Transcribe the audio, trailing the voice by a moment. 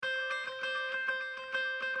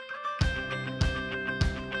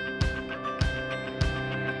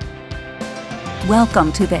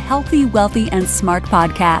Welcome to the Healthy, Wealthy, and Smart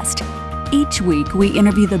podcast. Each week, we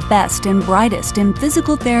interview the best and brightest in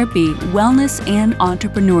physical therapy, wellness, and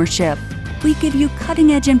entrepreneurship. We give you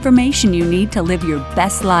cutting-edge information you need to live your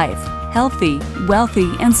best life, healthy, wealthy,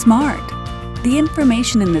 and smart. The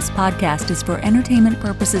information in this podcast is for entertainment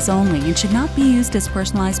purposes only and should not be used as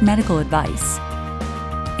personalized medical advice.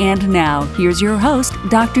 And now, here's your host,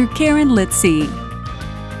 Dr. Karen Litzy.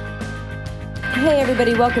 Hey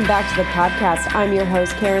everybody, welcome back to the podcast. I'm your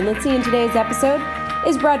host, Karen Litzy, and today's episode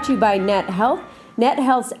is brought to you by NetHealth.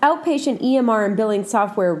 NetHealth's outpatient EMR and billing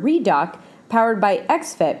software Redoc, powered by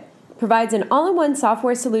XFit, provides an all-in-one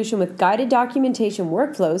software solution with guided documentation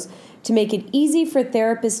workflows to make it easy for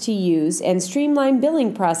therapists to use and streamline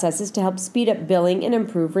billing processes to help speed up billing and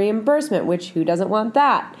improve reimbursement, which who doesn't want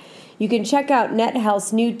that? You can check out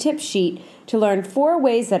NetHealth's new tip sheet to learn 4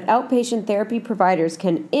 ways that outpatient therapy providers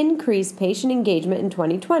can increase patient engagement in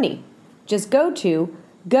 2020. Just go to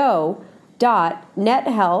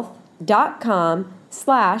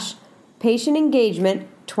go.nethealth.com/patient engagement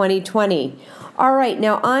 2020. All right,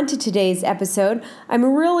 now on to today's episode. I'm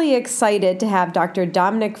really excited to have Dr.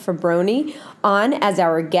 Domenic Fraboni on as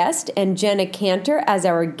our guest and Jenna Cantor as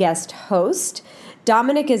our guest host.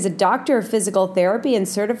 Domenic is a doctor of physical therapy and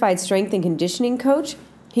certified strength and conditioning coach.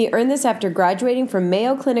 He earned this after graduating from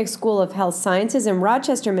Mayo Clinic School of Health Sciences in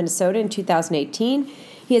Rochester, Minnesota in 2018.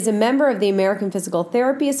 He is a member of the American Physical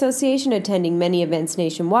Therapy Association, attending many events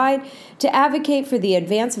nationwide to advocate for the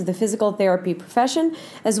advance of the physical therapy profession,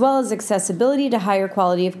 as well as accessibility to higher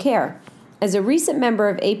quality of care. As a recent member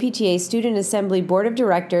of APTA Student Assembly Board of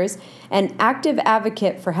Directors and active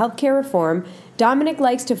advocate for healthcare reform, Domenic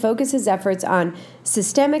likes to focus his efforts on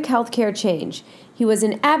systemic healthcare change. He was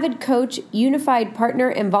an avid coach, unified partner,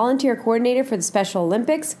 and volunteer coordinator for the Special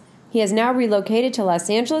Olympics. He has now relocated to Los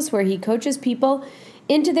Angeles, where he coaches people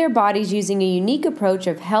into their bodies using a unique approach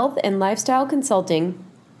of health and lifestyle consulting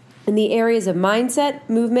in the areas of mindset,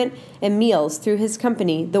 movement, and meals through his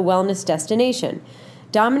company, The Wellness Destination.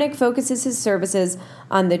 Domenic focuses his services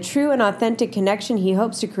on the true and authentic connection he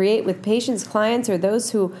hopes to create with patients, clients, or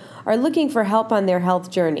those who are looking for help on their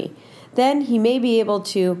health journey. Then he may be able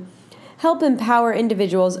to help empower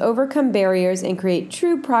individuals overcome barriers and create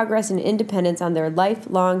true progress and independence on their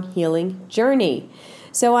lifelong healing journey.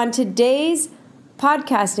 So on today's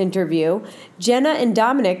podcast interview, Jenna and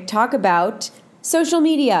Domenic talk about social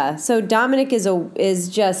media. So Domenic is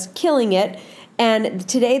just killing it. And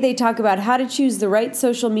today they talk about how to choose the right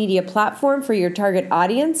social media platform for your target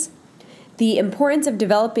audience, the importance of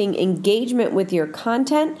developing engagement with your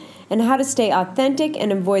content, and how to stay authentic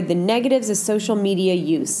and avoid the negatives of social media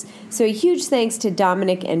use. So a huge thanks to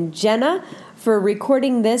Domenic and Jenna for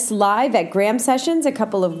recording this live at Graham Sessions a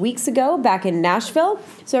couple of weeks ago back in Nashville.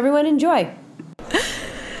 So everyone enjoy.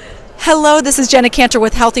 Hello, this is Jenna Cantor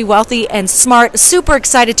with Healthy, Wealthy, and Smart. Super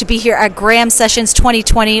excited to be here at Graham Sessions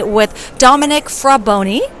 2020 with Domenic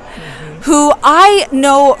Fraboni, who I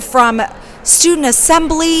know from Student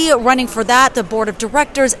Assembly, running for that, the board of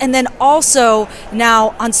directors, and then also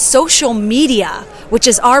now on social media, which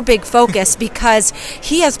is our big focus because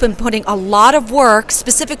he has been putting a lot of work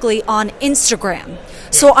specifically on Instagram.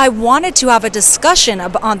 So I wanted to have a discussion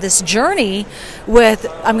on this journey with,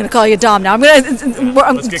 I'm going to call you Dom now.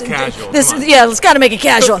 Let's get casual. Let's kind of make it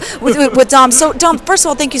casual with Dom. So Dom, first of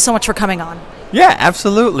all, thank you so much for coming on. Yeah,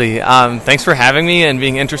 absolutely. Thanks for having me and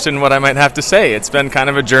being interested in what I might have to say. It's been kind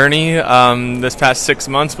of a journey this past 6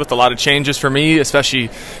 months with a lot of changes for me, especially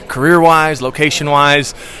career-wise,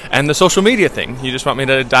 location-wise, and the social media thing. You just want me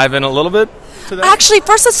to dive in a little bit to that? Actually,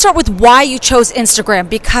 first let's start with why you chose Instagram,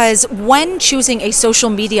 because when choosing a social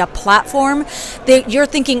media platform, you're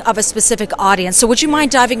thinking of a specific audience. So would you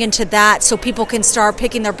mind diving into that so people can start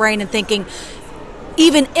picking their brain and thinking,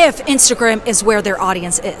 even if Instagram is where their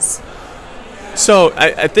audience is? So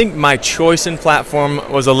I think my choice in platform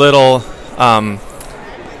was a little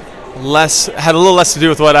less to do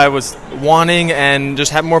with what I was wanting and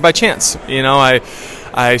just happened more by chance. You know,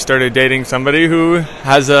 I started dating somebody who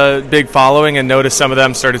has a big following and noticed some of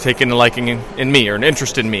them started taking a liking in me or an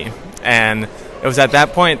interest in me. And it was at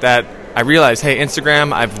that point that I realized, hey,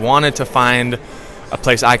 Instagram, I've wanted to find a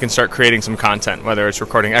place I can start creating some content, whether it's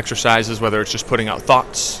recording exercises, whether it's just putting out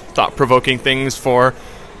thought-provoking things for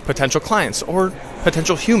potential clients or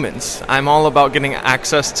potential humans. I'm all about getting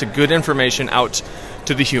access to good information out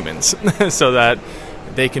to the humans so that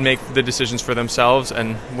they can make the decisions for themselves.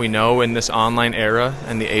 And we know in this online era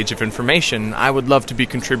and the age of information, I would love to be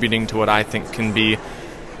contributing to what I think can be,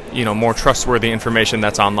 more trustworthy information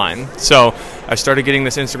that's online. So I started getting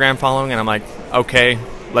this Instagram following and I'm like, okay,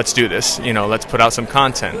 let's do this. Let's put out some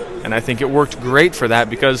content. And I think it worked great for that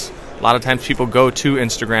because A lot of times people go to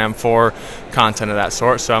Instagram for content of that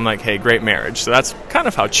sort, so I'm like, hey, great marriage. So that's kind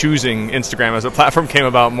of how choosing Instagram as a platform came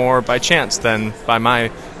about, more by chance than by my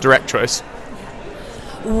direct choice.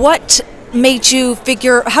 What made you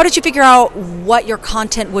how did you figure out what your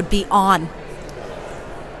content would be on?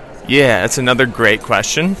 Yeah, that's another great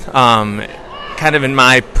question. Kind of in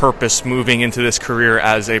my purpose moving into this career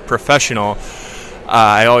as a professional,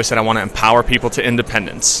 I always said I want to empower people to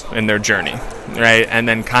independence in their journey, right? And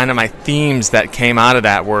then kind of my themes that came out of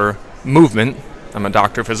that were movement. I'm a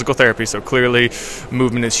doctor of physical therapy, so clearly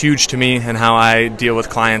movement is huge to me and how I deal with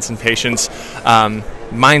clients and patients.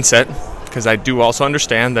 Mindset, because I do also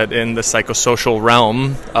understand that in the psychosocial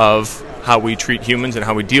realm of how we treat humans and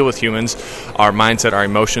how we deal with humans, our mindset, our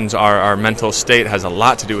emotions, our mental state has a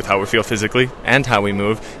lot to do with how we feel physically and how we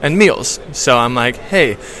move, and meals. So I'm like,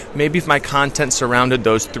 hey, maybe if my content surrounded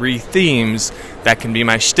those three themes, that can be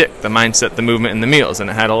my shtick: the mindset, the movement, and the meals. And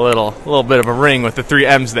it had a little bit of a ring with the three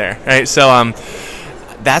M's there, right? So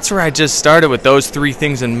that's where I just started with those three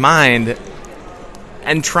things in mind.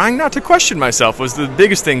 And trying not to question myself was the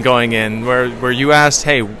biggest thing going in, where you asked,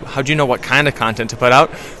 hey, how do you know what kind of content to put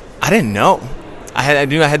out? I didn't know. I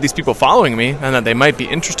knew I had these people following me and that they might be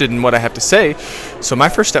interested in what I have to say. So my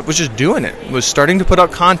first step was just doing it, was starting to put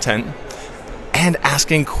out content and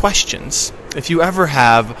asking questions. If you ever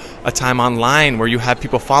have a time online where you have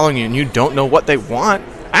people following you and you don't know what they want,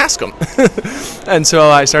 ask them. And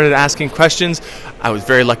so I started asking questions. I was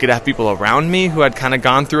very lucky to have people around me who had kind of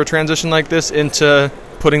gone through a transition like this into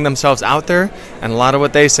putting themselves out there. And a lot of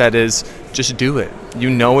what they said is, just do it.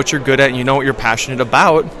 You know what you're good at, and you know what you're passionate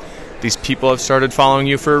about. These people have started following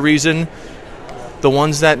you for a reason. The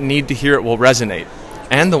ones that need to hear it will resonate.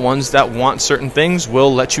 And the ones that want certain things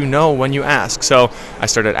will let you know when you ask. So I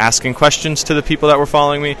started asking questions to the people that were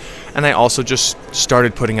following me, and I also just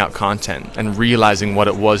started putting out content and realizing what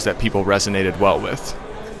it was that people resonated well with.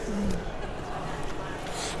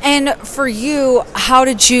 And for you,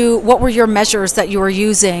 what were your measures that you were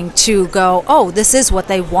using to go, oh, this is what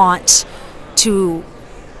they want to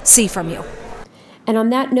see from you? And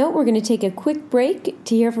on that note, we're going to take a quick break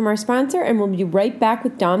to hear from our sponsor, and we'll be right back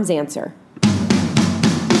with Dom's answer.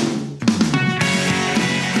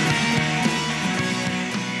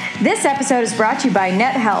 This episode is brought to you by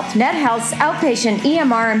NetHealth. NetHealth's outpatient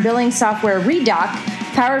EMR and billing software Redoc,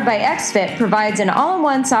 powered by XFit, provides an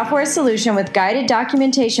all-in-one software solution with guided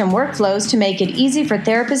documentation workflows to make it easy for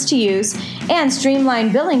therapists to use and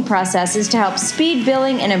streamline billing processes to help speed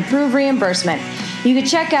billing and improve reimbursement. You can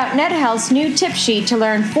check out NetHealth's new tip sheet to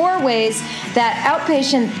learn 4 ways that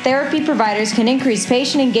outpatient therapy providers can increase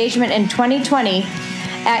patient engagement in 2020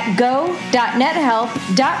 at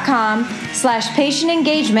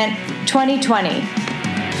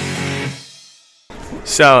go.nethealth.com/patient-engagement-2020.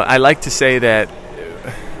 So I like to say that,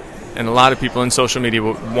 and a lot of people in social media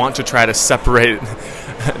will want to try to separate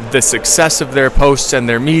the success of their posts and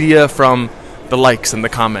their media from the likes and the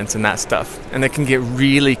comments and that stuff. And it can get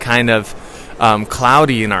really kind of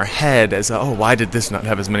cloudy in our head as, oh, why did this not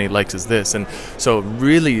have as many likes as this? And so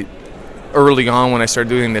really early on when I started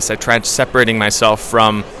doing this, I tried separating myself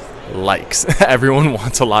from likes. Everyone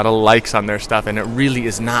wants a lot of likes on their stuff, and it really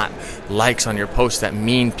is not likes on your post that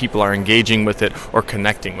mean people are engaging with it or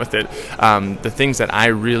connecting with it. The things that I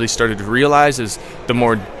really started to realize is the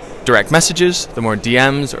more direct messages, the more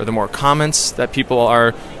DMs, or the more comments that people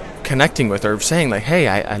are connecting with, or saying like, hey,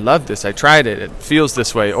 I love this, I tried it, it feels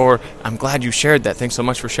this way, or I'm glad you shared that, thanks so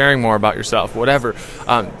much for sharing more about yourself, whatever.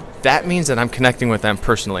 That means that I'm connecting with them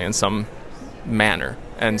personally in some manner.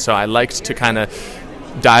 And so I liked to kind of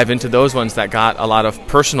dive into those ones that got a lot of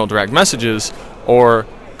personal direct messages or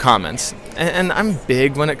comments. And I'm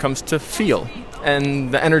big when it comes to feel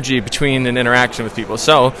and the energy between an interaction with people.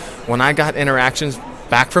 So when I got interactions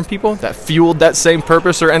back from people that fueled that same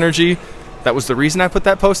purpose or energy, that was the reason I put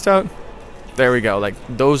that post out. There we go. Like,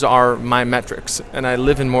 those are my metrics. And I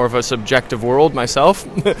live in more of a subjective world myself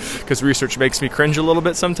because research makes me cringe a little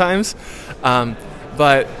bit sometimes.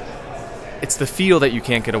 But it's the feel that you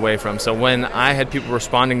can't get away from. So when I had people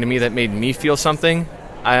responding to me that made me feel something,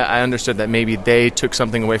 I understood that maybe they took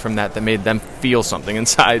something away from that made them feel something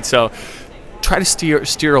inside. So try to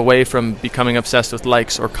steer away from becoming obsessed with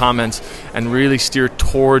likes or comments and really steer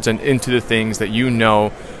towards and into the things that you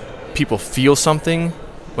know people feel something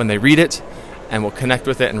when they read it and will connect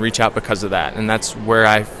with it and reach out because of that. And that's where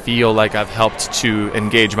I feel like I've helped to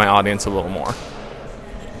engage my audience a little more.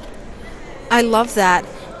 I love that.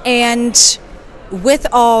 And with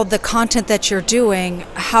all the content that you're doing,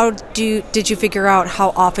 did you figure out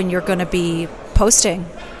how often you're going to be posting?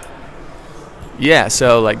 Yeah,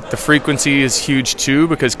 so like the frequency is huge too,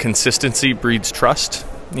 because consistency breeds trust.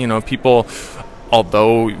 People,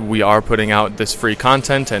 although we are putting out this free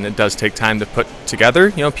content and it does take time to put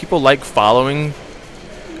together, people like following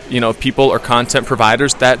people or content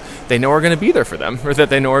providers that they know are going to be there for them, or that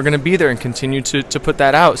they know are going to be there and continue to put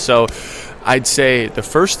that out. So I'd say the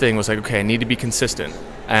first thing was like, okay, I need to be consistent.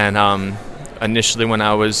 And initially when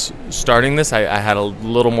I was starting this, I had a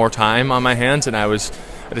little more time on my hands, and I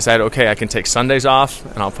decided, okay, I can take Sundays off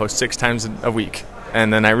and I'll post 6 times a week.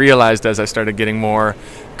 And then I realized as I started getting more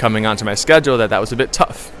coming onto my schedule that was a bit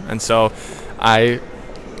tough. And so I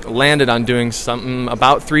landed on doing something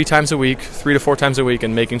about 3 times a week, 3 to 4 times a week,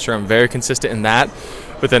 and making sure I'm very consistent in that,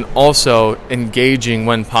 but then also engaging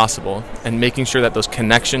when possible and making sure that those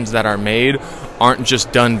connections that are made aren't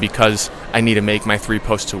just done because I need to make my 3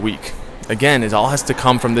 posts a week. Again, it all has to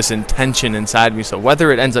come from this intention inside me. So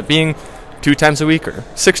whether it ends up being 2 times a week or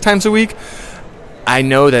 6 times a week, I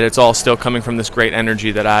know that it's all still coming from this great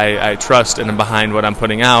energy that I trust and am behind what I'm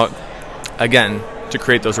putting out. Again, to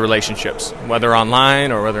create those relationships, whether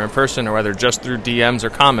online or whether in person or whether just through DMs or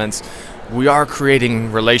comments, we are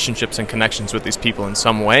creating relationships and connections with these people in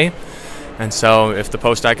some way. And so if the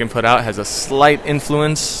post I can put out has a slight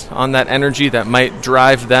influence on that energy that might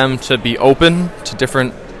drive them to be open to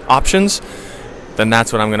different options, then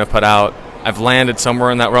that's what I'm going to put out. I've landed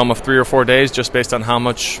somewhere in that realm of 3 or 4 days just based on how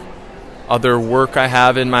much other work I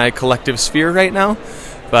have in my collective sphere right now.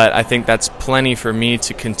 But I think that's plenty for me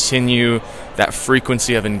to continue that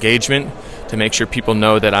frequency of engagement to make sure people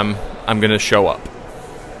know that I'm going to show up.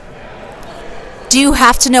 Do you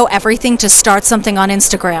have to know everything to start something on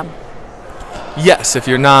Instagram? Yes, if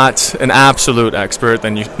you're not an absolute expert,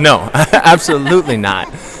 then no, absolutely not.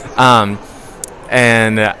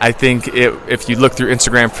 And I think if you look through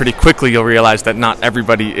Instagram pretty quickly, you'll realize that not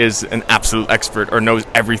everybody is an absolute expert or knows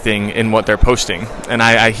everything in what they're posting. And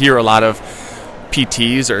I hear a lot of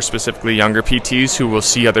PTs, or specifically younger PTs, who will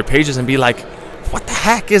see other pages and be like, what the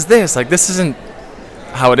heck is this? Like, this isn't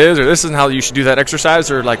how it is, or this isn't how you should do that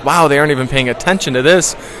exercise, or like, wow, they aren't even paying attention to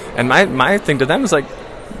this. And my thing to them is like,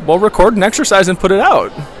 well, record an exercise and put it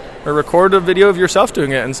out, or record a video of yourself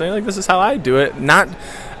doing it and say, like, this is how I do it. Not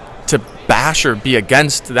to bash or be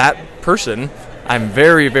against that person. I'm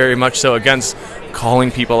very, very much so against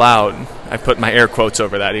calling people out. I put my air quotes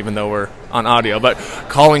over that, even though we're on audio, but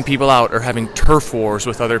calling people out or having turf wars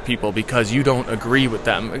with other people because you don't agree with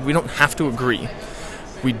them. We don't have to agree.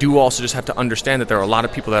 We do also just have to understand that there are a lot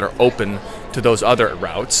of people that are open to those other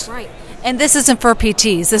routes. Right. And this isn't for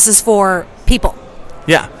PTs. This is for people.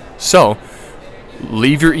 Yeah. So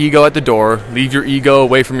leave your ego at the door, leave your ego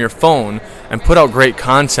away from your phone, and put out great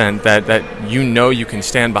content that you can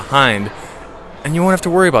stand behind, and you won't have to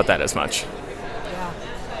worry about that as much.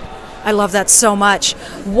 I love that so much.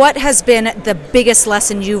 What has been the biggest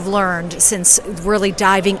lesson you've learned since really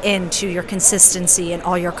diving into your consistency and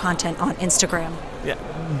all your content on Instagram? Yeah,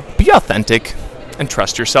 be authentic and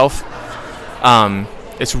trust yourself.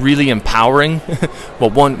 It's really empowering. Well,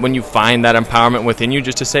 when you find that empowerment within you,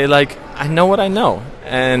 just to say, like, I know what I know,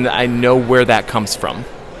 and I know where that comes from.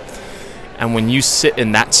 And when you sit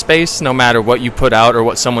in that space, no matter what you put out or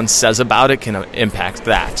what someone says about it can impact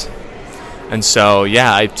that. And so,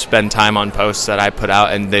 yeah, I spend time on posts that I put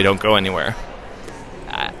out and they don't go anywhere.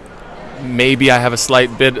 Maybe I have a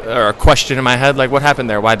slight bit or a question in my head, like, what happened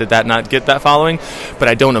there? Why did that not get that following? But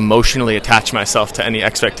I don't emotionally attach myself to any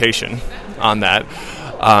expectation on that.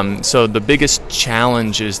 So the biggest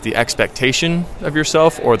challenge is the expectation of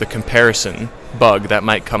yourself or the comparison bug that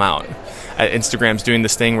might come out. Instagram's doing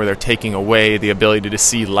this thing where they're taking away the ability to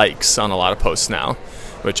see likes on a lot of posts now,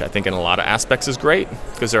 which I think in a lot of aspects is great,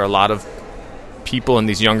 because there are a lot of people in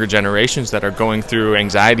these younger generations that are going through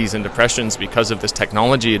anxieties and depressions because of this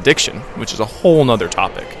technology addiction, which is a whole nother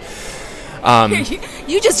topic.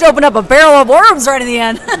 You just opened up a barrel of worms right in the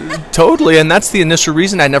end. Totally, and that's the initial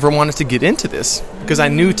reason I never wanted to get into this, because I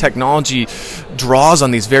knew technology draws on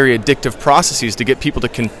these very addictive processes to get people to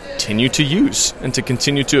continue to use and to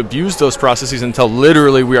continue to abuse those processes until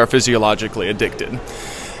literally we are physiologically addicted.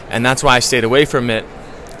 And that's why I stayed away from it.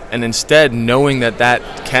 And instead, knowing that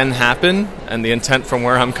that can happen, and the intent from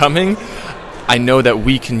where I'm coming, I know that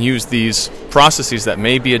we can use these processes that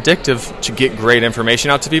may be addictive to get great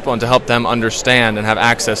information out to people and to help them understand and have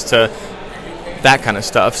access to that kind of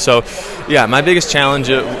stuff. So, yeah, my biggest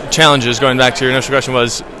challenges, going back to your initial question,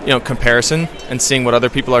 was, comparison and seeing what other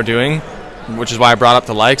people are doing, which is why I brought up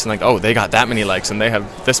the likes and like, oh, they got that many likes and they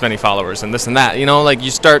have this many followers and this and that. Like,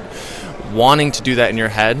 you start wanting to do that in your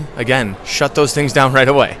head. Again, shut those things down right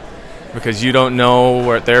away, because you don't know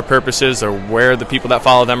what their purpose is or where the people that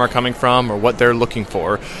follow them are coming from or what they're looking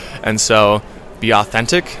for. And so be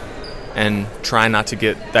authentic and try not to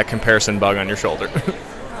get that comparison bug on your shoulder.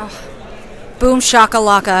 Boom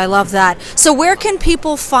shakalaka, I love that. So where can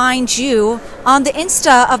people find you on the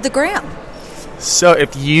Insta of the Gram? So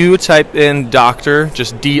if you type in Dr.,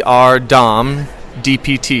 just Dr. Dom,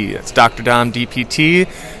 DPT, it's Dr. Dom DPT, you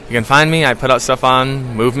can find me. I put out stuff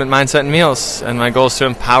on movement, mindset, and meals, and my goal is to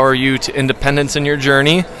empower you to independence in your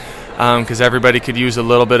journey, because everybody could use a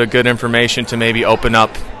little bit of good information to maybe open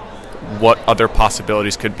up what other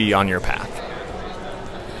possibilities could be on your path.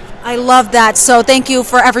 I love that. So thank you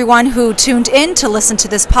for everyone who tuned in to listen to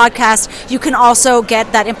this podcast. You can also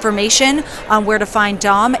get that information on where to find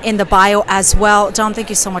Dom in the bio as well. Dom, thank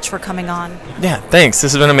you so much for coming on. Yeah, thanks.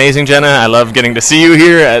 This has been amazing, Jenna. I love getting to see you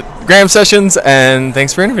here at Gram Sessions, and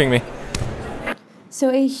thanks for interviewing me.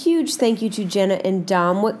 So a huge thank you to Jenna and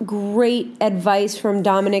Dom. What great advice from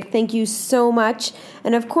Domenic. Thank you so much.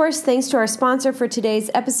 And of course, thanks to our sponsor for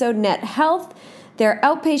today's episode, Net Health. Their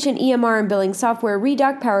outpatient EMR and billing software,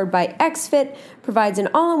 Redoc, powered by XFit, provides an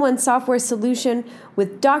all-in-one software solution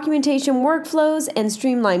with documentation workflows and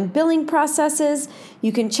streamlined billing processes.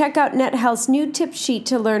 You can check out NetHealth's new tip sheet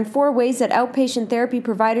to learn 4 ways that outpatient therapy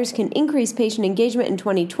providers can increase patient engagement in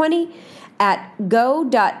 2020 at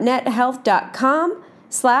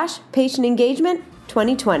go.nethealth.com/patient engagement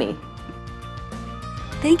 2020.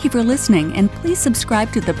 Thank you for listening, and please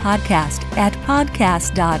subscribe to the podcast at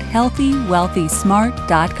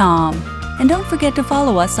podcast.healthywealthysmart.com. And don't forget to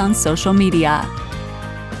follow us on social media.